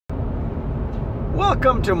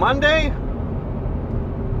Welcome to Monday.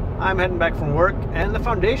 I'm heading back from work, and the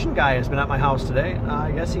foundation guy has been at my house today.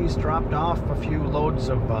 I guess he's dropped off a few loads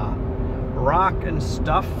of rock and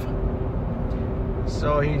stuff.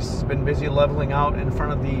 So he's been busy leveling out in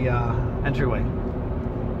front of the entryway.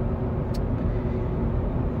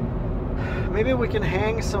 Maybe we can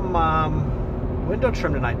hang some window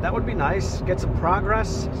trim tonight. That would be nice. Get some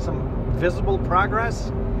progress, some visible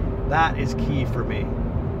progress. That is key for me.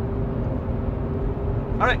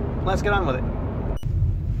 All right, let's get on with it.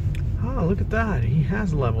 Oh, look at that. He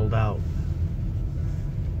has leveled out.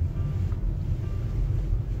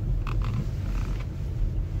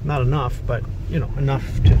 Not enough, but, you know, enough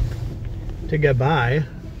to get by.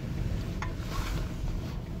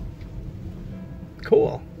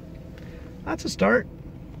 Cool. That's a start.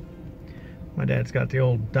 My dad's got the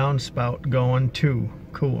old downspout going too.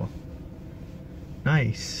 Cool.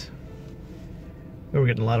 Nice. We were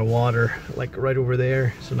getting a lot of water, like right over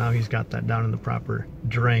there, so now he's got that down in the proper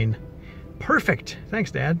drain. Perfect.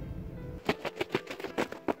 Thanks, Dad.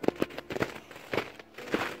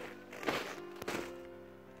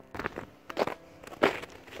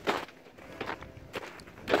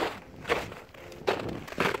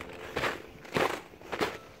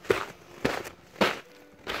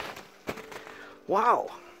 Wow,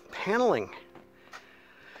 paneling.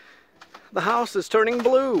 The house is turning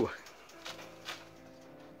blue.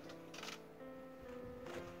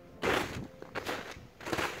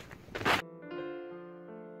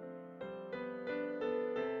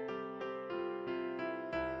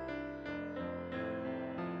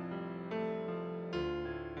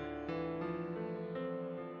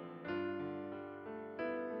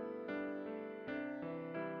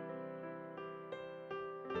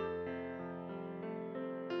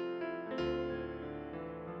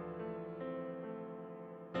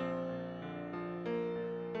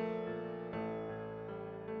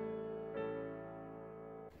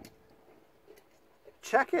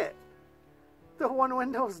 Check it. The one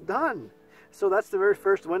window's done. So that's the very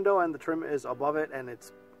first window, and the trim is above it, and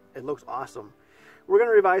it looks awesome. We're going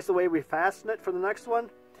to revise the way we fasten it for the next one.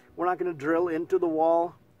 We're not going to drill into the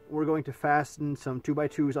wall. We're going to fasten some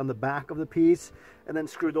 2x2s on the back of the piece and then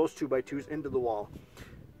screw those 2x2s into the wall.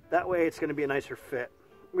 That way it's going to be a nicer fit.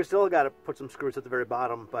 We still got to put some screws at the very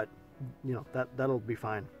bottom, but you know, that'll be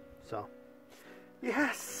fine. So,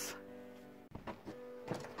 yes.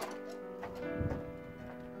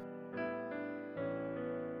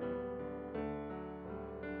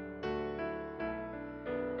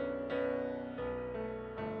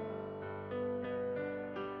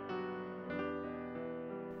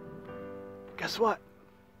 Guess what?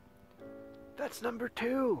 That's number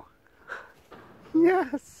 2.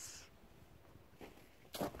 Yes!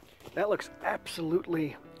 That looks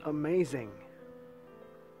absolutely amazing.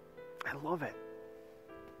 I love it.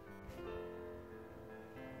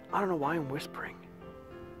 I don't know why I'm whispering.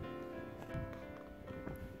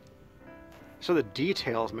 So the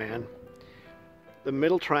details, man. The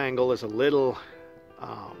middle triangle is a little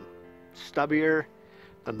stubbier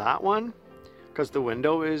than that one, because the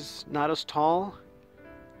window is not as tall.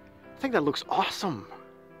 I think that looks awesome.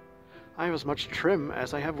 I have as much trim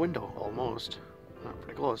as I have window, almost.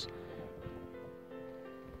 Pretty close.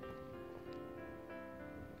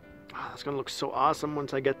 Oh, that's gonna look so awesome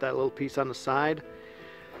once I get that little piece on the side.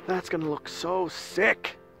 That's gonna look so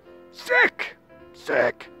sick. Sick!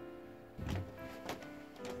 Sick!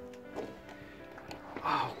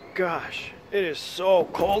 Oh gosh, it is so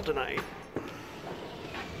cold tonight.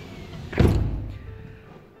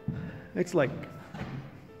 It's like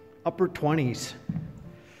upper 20s.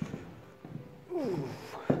 Ooh.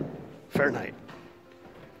 Fahrenheit.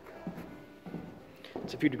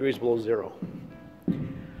 It's a few degrees below 0.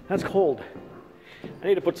 That's cold. I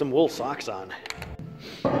need to put some wool socks on.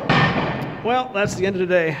 Well, that's the end of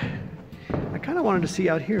the day. I kind of wanted to see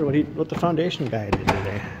out here what the foundation guy did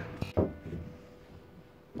today.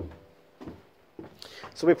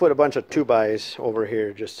 So we put a bunch of 2x over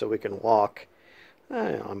here just so we can walk. You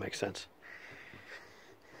know, that makes sense.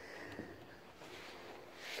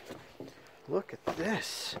 Look at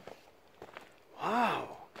this.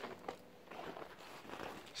 Wow.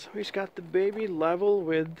 So he's got the baby level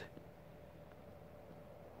with...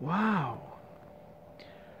 Wow.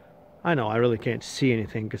 I know I really can't see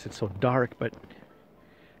anything because it's so dark, but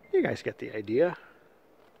you guys get the idea.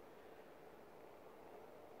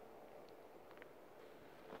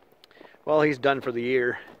 Well, he's done for the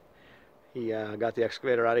year. He got the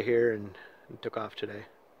excavator out of here and took off today.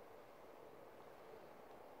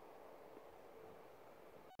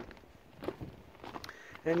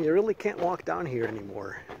 And you really can't walk down here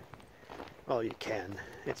anymore. Well, you can.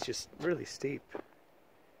 It's just really steep.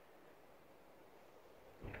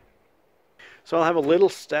 So I'll have a little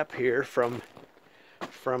step here from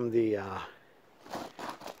the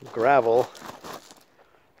gravel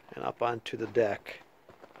and up onto the deck.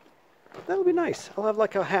 That'll be nice. I'll have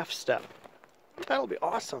like a half step. That'll be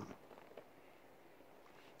awesome.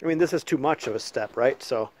 I mean, this is too much of a step, right?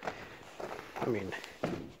 So, I mean,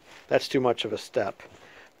 that's too much of a step.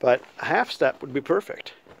 But a half step would be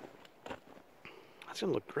perfect. That's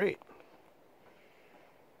gonna look great.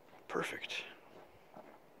 Perfect.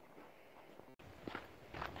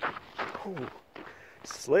 Ooh,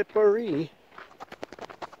 slippery.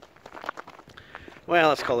 Well,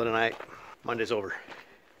 let's call it a night. Monday's over.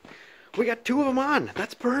 We got 2 of them on.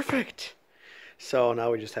 That's perfect. So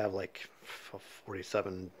now we just have like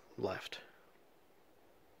 47 left.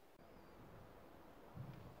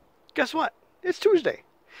 Guess what? It's Tuesday.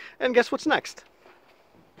 And guess what's next?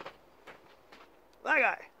 That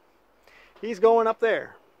guy. He's going up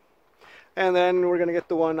there. And then we're going to get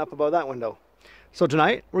the one up above that window. So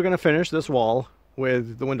tonight we're going to finish this wall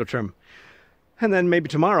with the window trim. And then maybe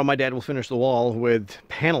tomorrow my dad will finish the wall with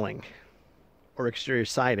paneling or exterior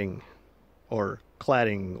siding or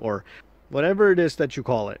cladding or whatever it is that you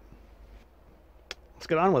call it. Let's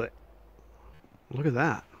get on with it. Look at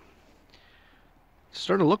that. It's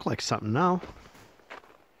starting to look like something now.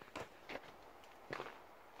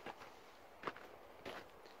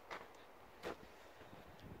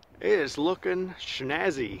 It is looking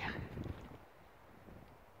snazzy.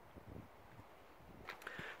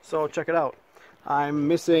 So check it out. I'm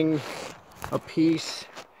missing a piece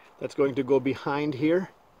that's going to go behind here,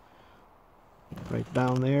 right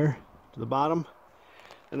down there to the bottom.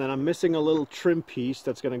 And then I'm missing a little trim piece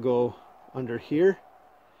that's going to go under here.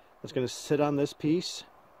 That's going to sit on this piece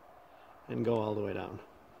and go all the way down.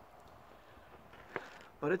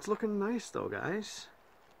 But it's looking nice though, guys.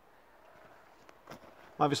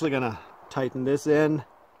 Obviously going to tighten this in.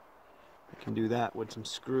 I can do that with some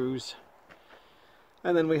screws.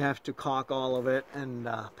 And then we have to caulk all of it and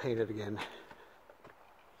paint it again.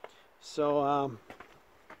 So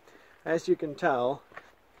as you can tell,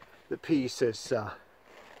 the piece is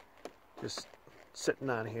just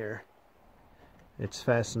sitting on here. It's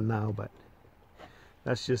fastened now, but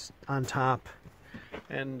that's just on top.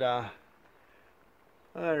 And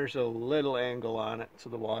there's a little angle on it so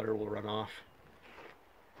the water will run off.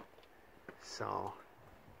 So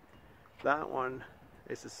that one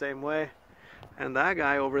is the same way. And that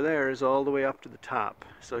guy over there is all the way up to the top,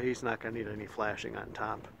 so he's not going to need any flashing on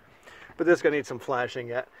top. But this is going to need some flashing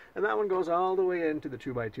yet. And that one goes all the way into the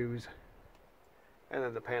 2x2s. And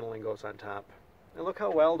then the paneling goes on top. And look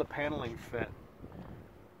how well the paneling fit.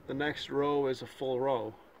 The next row is a full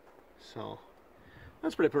row. So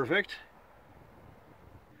that's pretty perfect.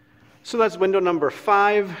 So that's window number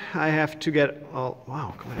 5. I have to get all...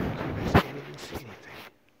 Wow, come on, you guys can't even see anything.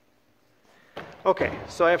 Okay,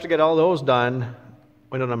 so I have to get all those done.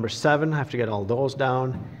 Window number 7, I have to get all those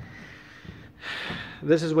down.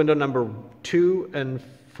 This is window number 2 and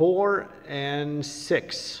 4 and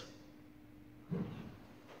 6.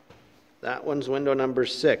 That one's window number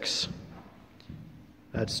 6.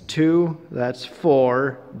 That's 2, that's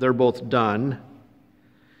 4. They're both done.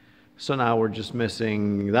 So now we're just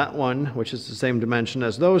missing that one, which is the same dimension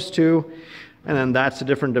as those two. And then that's a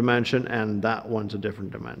different dimension, and that one's a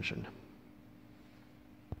different dimension.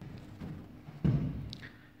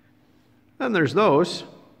 Then there's those.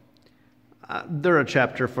 They're a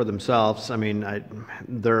chapter for themselves. I mean,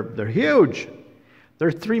 they're huge.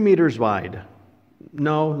 They're 3 meters wide.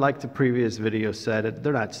 No, like the previous video said,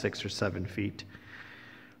 they're not 6 or 7 feet.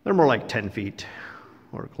 They're more like 10 feet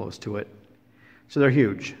or close to it. So they're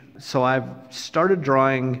huge. So I've started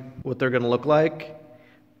drawing what they're going to look like,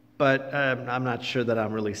 but I'm not sure that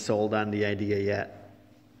I'm really sold on the idea yet.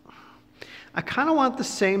 I kind of want the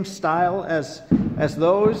same style as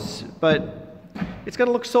those, but it's going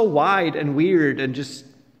to look so wide and weird and just,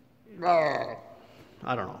 I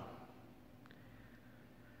don't know.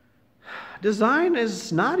 Design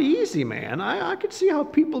is not easy, man. I could see how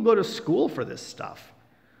people go to school for this stuff.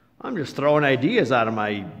 I'm just throwing ideas out of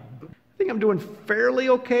my... I think I'm doing fairly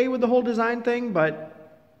okay with the whole design thing,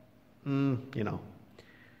 but, you know,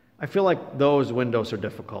 I feel like those windows are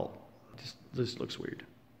difficult. This looks weird.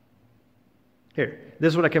 Here,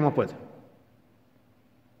 this is what I came up with.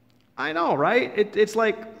 I know, right? It's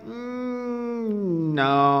like,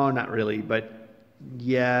 no, not really, but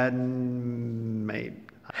yeah, maybe.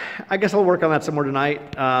 I guess I'll work on that some more tonight.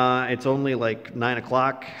 It's only like 9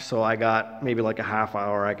 o'clock, so I got maybe like a half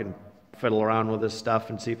hour I can fiddle around with this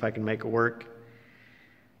stuff and see if I can make it work.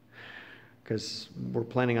 because we're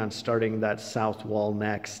planning on starting that south wall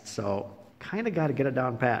next. So kind of got to get it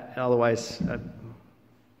down pat. Otherwise,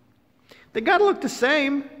 they got to look the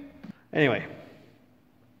same. Anyway,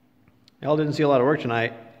 y'all didn't see a lot of work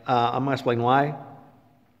tonight. I'm going to explain why.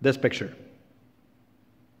 This picture.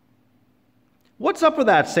 What's up with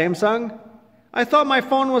that, Samsung? I thought my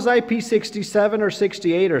phone was IP67 or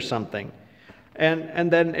 68 or something.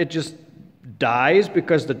 And then it just dies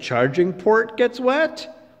because the charging port gets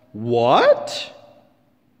wet? What?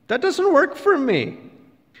 That doesn't work for me.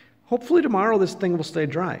 Hopefully tomorrow this thing will stay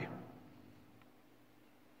dry.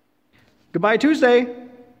 Goodbye Tuesday.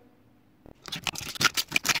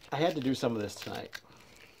 I had to do some of this tonight.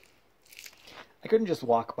 I couldn't just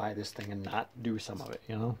walk by this thing and not do some of it,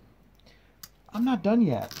 you know? I'm not done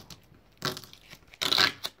yet.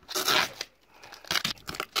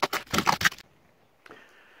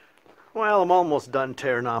 Well, I'm almost done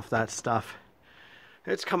tearing off that stuff.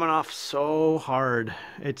 It's coming off so hard.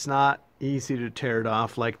 It's not easy to tear it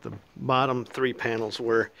off like the bottom 3 panels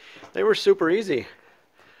were. They were super easy.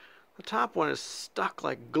 The top one is stuck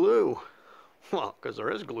like glue. Well, because there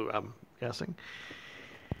is glue, I'm guessing.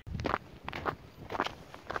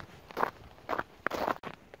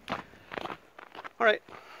 All right,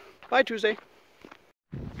 bye Tuesday.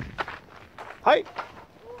 Hi.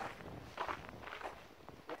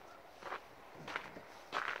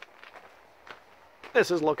 This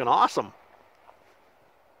is looking awesome.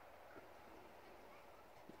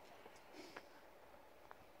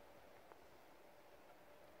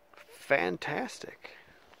 Fantastic.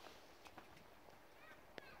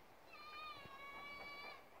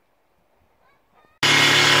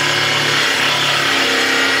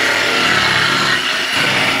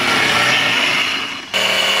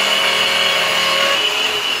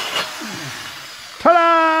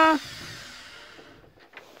 Ta-da!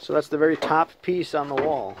 So that's the very top piece on the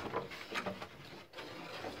wall.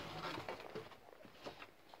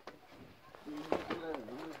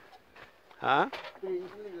 Huh?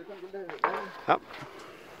 Yep.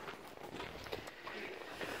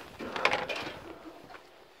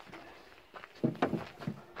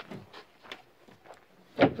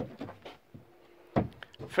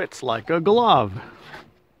 Fits like a glove.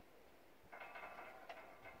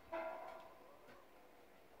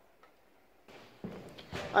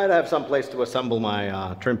 I'd have some place to assemble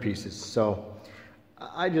my trim pieces, so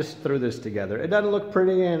I just threw this together. It doesn't look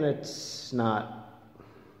pretty and it's not,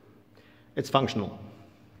 it's functional.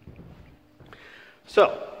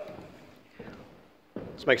 So,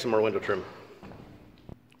 let's make some more window trim.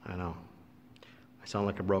 I know, I sound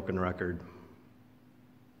like a broken record.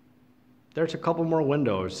 There's a couple more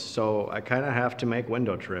windows, so I kind of have to make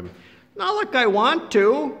window trim. Not like I want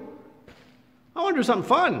to. I want to do something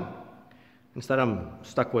fun. Instead, I'm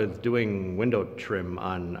stuck with doing window trim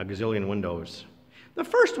on a gazillion windows. The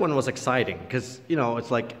first one was exciting because, you know,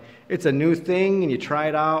 it's like, it's a new thing and you try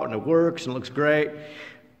it out and it works and it looks great.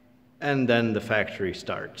 And then the factory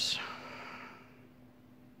starts.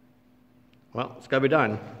 Well, it's got to be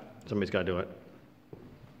done. Somebody's got to do it.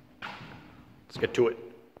 Let's get to it.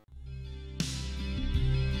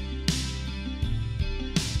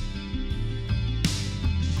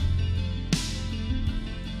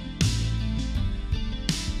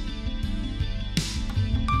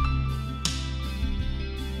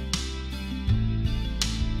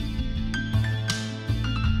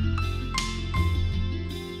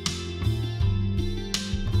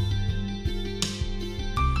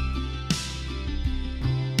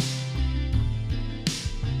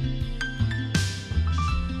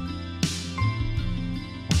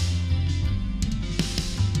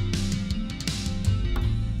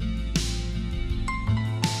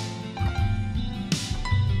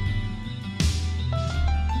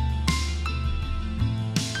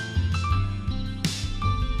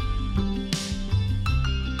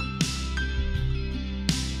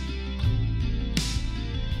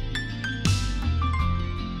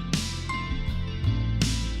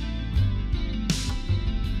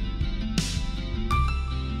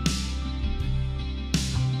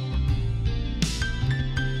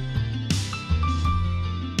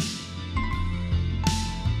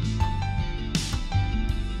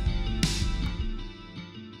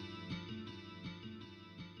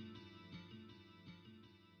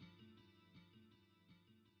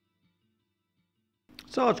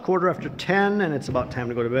 So it's 10:15 and it's about time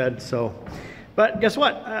to go to bed. So, but guess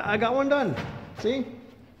what? I got one done. See?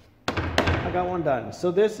 I got one done.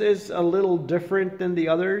 So this is a little different than the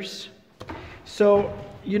others. So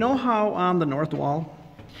you know how on the north wall,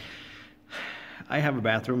 I have a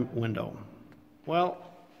bathroom window. Well,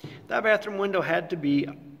 that bathroom window had to be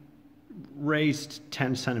raised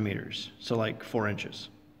 10 centimeters, so like 4 inches,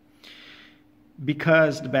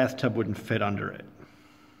 because the bathtub wouldn't fit under it.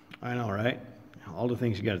 I know, right? All the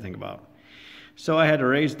things you got to think about. So I had to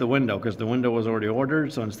raise the window because the window was already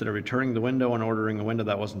ordered. So instead of returning the window and ordering a window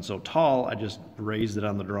that wasn't so tall, I just raised it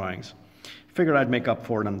on the drawings. Figured I'd make up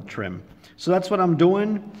for it on the trim. So that's what I'm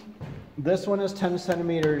doing. This one is 10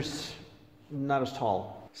 centimeters, not as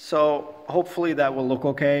tall. So hopefully that will look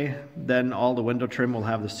okay. Then all the window trim will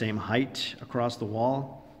have the same height across the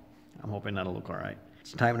wall. I'm hoping that'll look all right.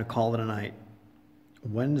 It's time to call it a night.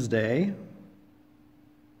 Wednesday.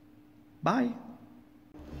 Bye.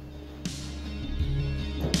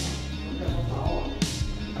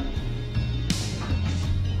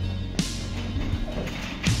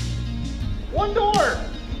 One door!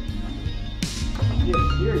 The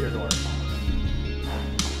exterior door.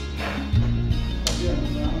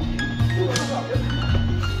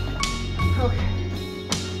 Okay.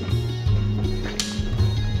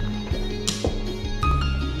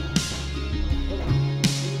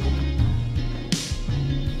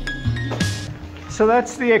 So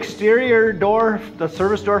that's the exterior door, the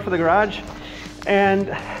service door for the garage. And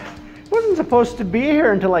it wasn't supposed to be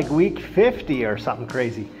here until like week 50 or something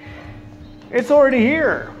crazy. It's already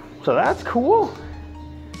here, so that's cool.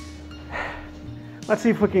 Let's see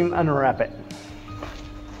if we can unwrap it.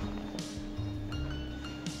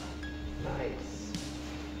 Nice.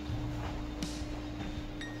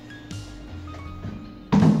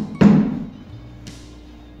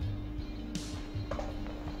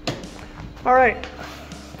 All right.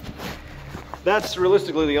 That's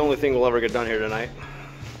realistically the only thing we'll ever get done here tonight.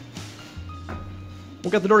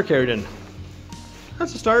 We'll get the door carried in.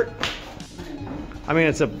 That's a start. I mean,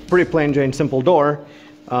 it's a pretty plain Jane simple door,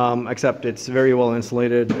 except it's very well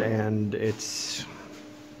insulated and it's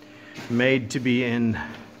made to be in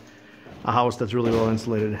a house that's really well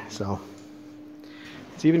insulated. So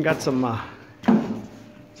it's even got some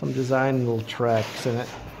design little tracks in it.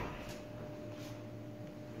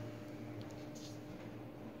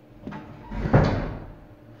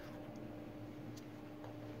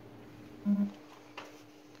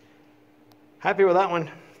 Happy with that one.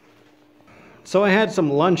 So I had some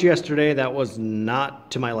lunch yesterday that was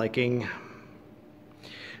not to my liking.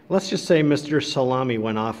 Let's just say Mr. Salami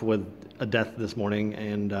went off with a death this morning,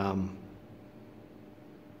 and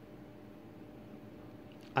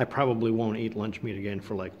I probably won't eat lunch meat again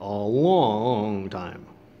for like a long time.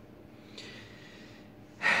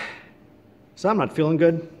 So I'm not feeling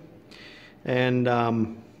good, and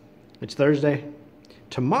it's Thursday.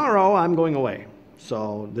 Tomorrow I'm going away,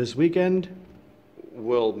 so this weekend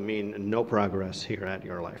will mean no progress here at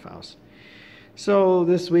Jarleifhouse. So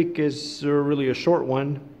this week is really a short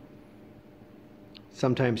one.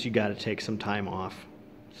 Sometimes you got to take some time off.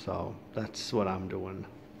 So that's what I'm doing.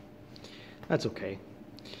 That's okay.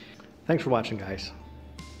 Thanks for watching, guys.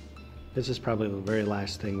 This is probably the very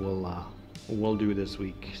last thing we'll do this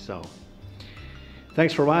week. So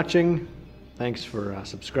thanks for watching. Thanks for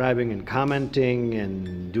subscribing and commenting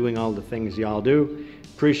and doing all the things y'all do.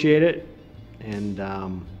 Appreciate it. And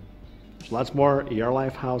there's lots more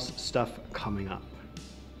Jarleifhouse stuff coming up.